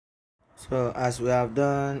So as we have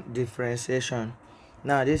done differentiation,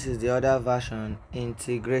 now this is the other version,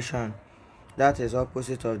 integration. That is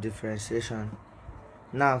opposite of differentiation.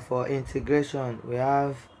 Now for integration, we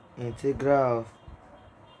have integral of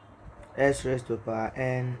s raised to power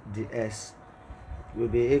n ds will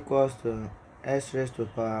be equals to s raised to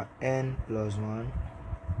power n plus 1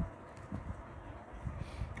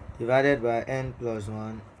 divided by n plus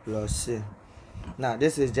 1 plus c. Now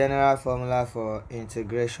this is general formula for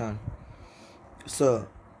integration. So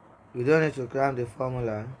we don't need to cram the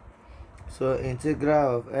formula. So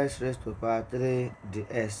integral of s raised to power 3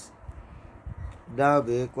 ds, that will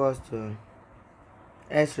be equals to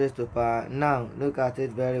s raised to power. Now look at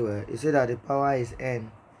it very well. You see that the power is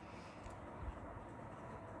n.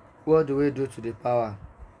 What do we do to the power?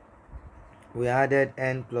 We added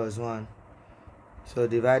n plus 1. So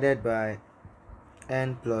divided by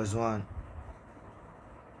n plus 1.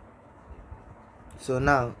 So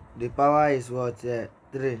now the power is what here?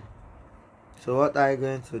 3. So what are you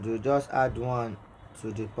going to do? Just add 1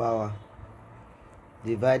 to the power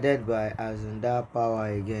divided by, as in that power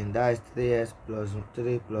again, that is 3s plus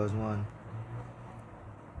 3 plus 1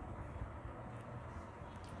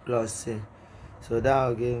 plus c. So that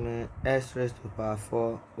will give me s raised to power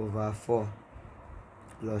 4 over 4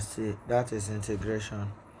 plus c. That is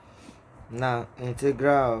integration. Now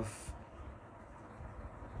integral of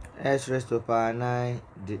s raised to power 9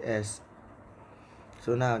 ds.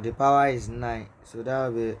 So now the power is 9. So that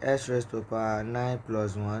will be s raised to power 9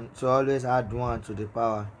 plus 1. So always add 1 to the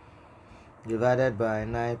power divided by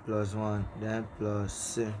 9 plus 1, then plus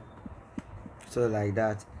c. So like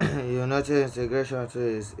that. You notice integration too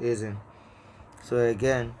is easy. So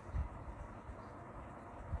again,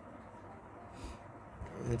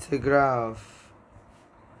 integral of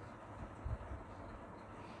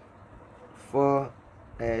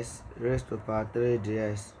 4s raised to power 3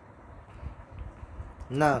 ds.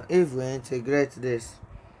 Now if we integrate this,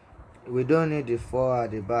 we don't need the 4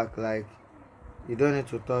 at the back, like you don't need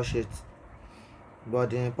to touch it. But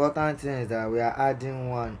the important thing is that we are adding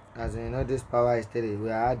 1, as in, this power is 3, we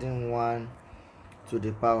are adding 1 to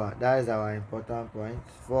the power. That is our important point.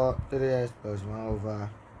 3s plus 1 over,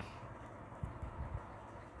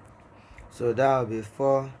 so that will be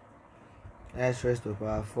 4s raised to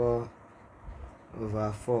power 4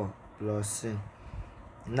 over 4 plus c.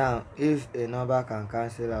 Now if a number can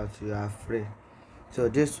cancel out, you are free. So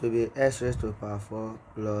this will be s raised to power 4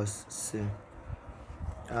 plus c.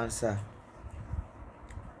 Answer.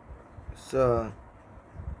 So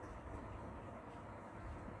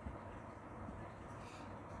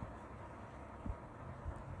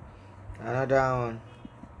another one,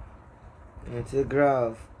 integral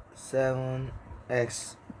of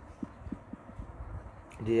 7x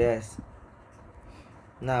ds.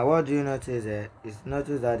 Now what do you notice here?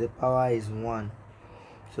 Notice that the power is 1.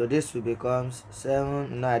 So this will become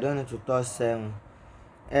 7. No, I don't need to touch 7.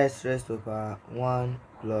 S raised to power 1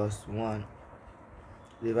 plus 1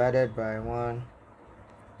 divided by 1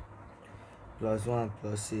 plus 1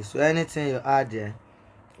 plus c. So anything you add here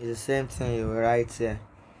is the same thing you will write here.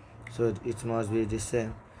 So it must be the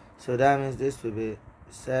same. So that means this will be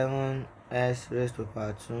 7s raised to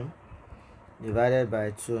power 2 divided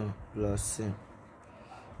by 2 plus c.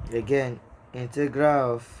 Again,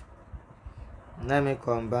 integral of, let me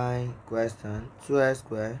combine question, 2s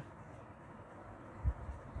squared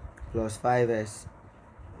plus 5s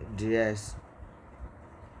ds.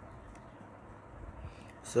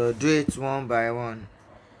 So do it one by one.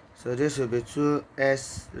 So this will be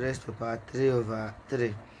 2s raised to power 3 over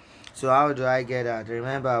 3. So how do I get that?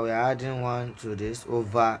 Remember, we are adding 1 to this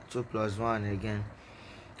over 2 plus 1 again.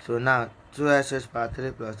 So now 2s raised to power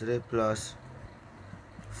 3 plus 3 plus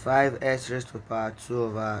 5s raised to power 2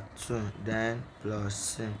 over 2, then plus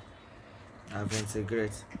c. I've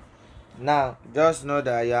integrated. Now just know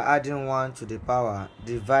that you are adding 1 to the power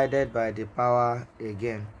divided by the power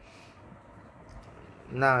again.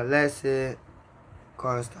 Now let's say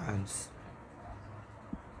constants.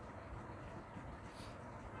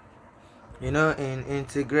 In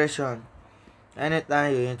integration,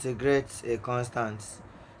 anytime you integrate a constant,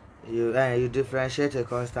 you differentiate a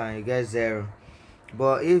constant, you get 0.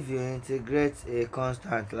 But if you integrate a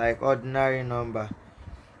constant like ordinary number,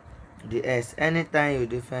 the s, anytime you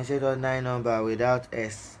differentiate ordinary number without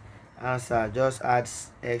s, answer, just add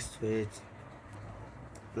x to it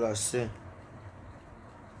plus c.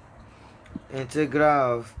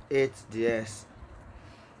 Integral of 8 ds,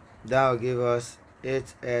 that will give us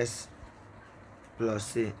 8s plus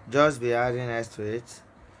c. Just be adding s to it.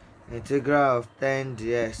 Integral of 10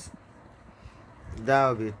 ds, that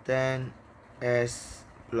will be 10s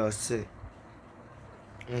plus c.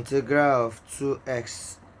 integral of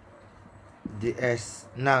 2x ds.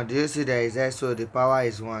 Now do you see there is s, so the power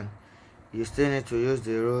is 1. You still need to use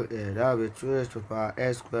the rule here. That will be 2 raised to the power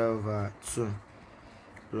s square over 2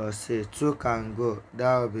 plus c. 2 can go.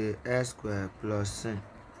 That will be s square plus c.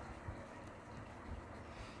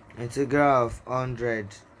 Integral of 100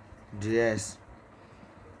 ds.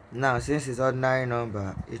 Now since it's ordinary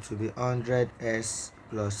number, it will be 100s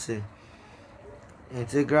plus c.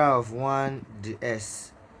 Integral of 1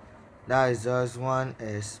 ds. That is just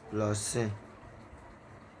 1s plus c.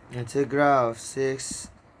 Integral of 6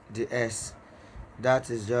 ds. That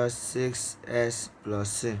is just 6s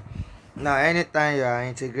plus c. Now anytime you are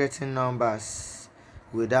integrating numbers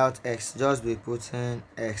without x, just be putting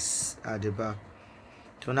x at the back.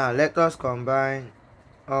 So now let us combine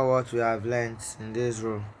all what we have learned in this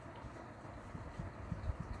row.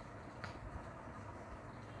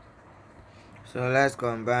 So let's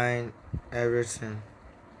combine everything.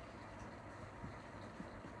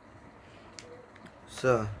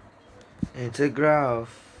 So integral of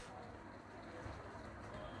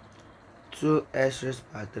 2s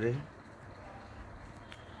raised by 3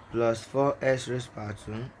 plus 4s raised by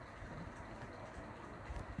 2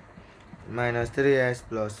 minus 3s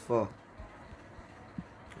plus 4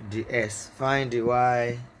 ds. Find the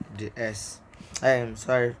y ds.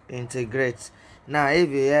 Integrate. Now if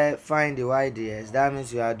you here find the y ds, that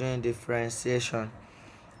means you are doing differentiation.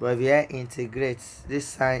 But if you here integrate, this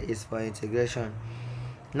sign is for integration.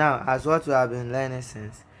 Now as what we have been learning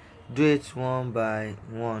since, do it one by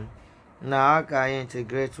one. Now how can you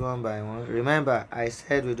integrate one by one? Remember I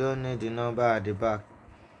said we don't need the number at the back,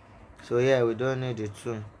 so here we don't need the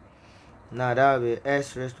 2. Now that will be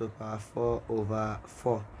s raised to the power 4 over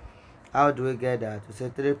 4. How do we get that? We say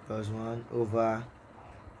 3 plus 1 over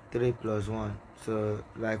 3 plus 1. So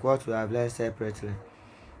like what we have learned separately,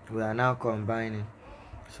 we are now combining.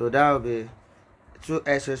 So that will be 2s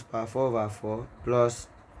raised to the power 4 over 4 plus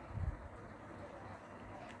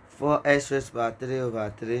 4s raised to the power 3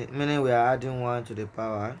 over 3, meaning we are adding 1 to the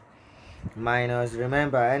power, minus,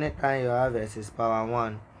 remember anytime you have s is power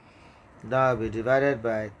 1, that will be divided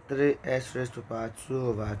by 3s raised to the power 2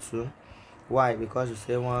 over 2. Why? Because we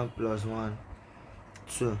say 1 plus 1,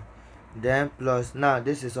 2. Then plus, now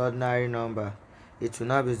this is ordinary number, it will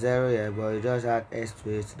not be 0 here, but you just add s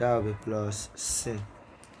to it, that will be plus c.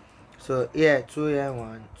 So here 2 here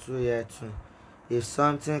 1, 2 here 2. If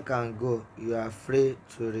something can go, you are free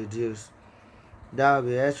to reduce. That will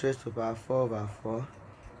be s raised to the power 4 over 4,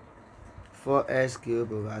 4s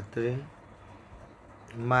cubed over 3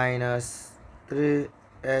 minus 3s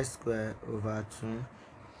squared over 2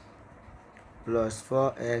 plus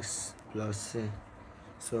 4x plus c.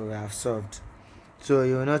 So we have solved. So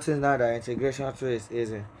you will notice now that integration 2 is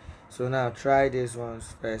easy. So now try these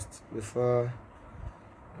ones first before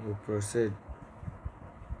we proceed.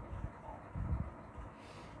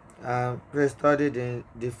 Please study the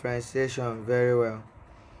differentiation very well.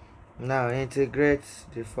 Now integrate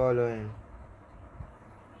the following.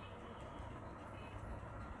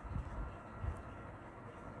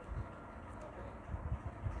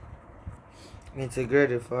 Integrate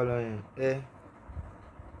the following. A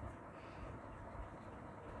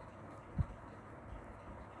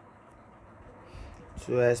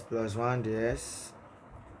 2s plus 1 ds.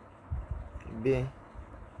 B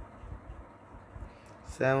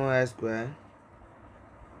 7s squared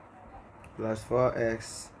plus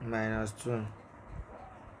 4x minus 2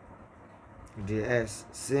 ds.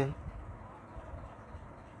 C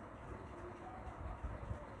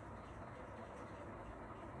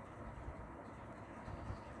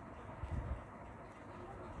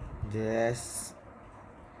ds.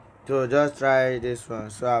 So just try this one.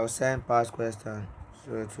 So I'll send past question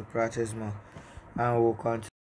so to practice more, and we'll continue.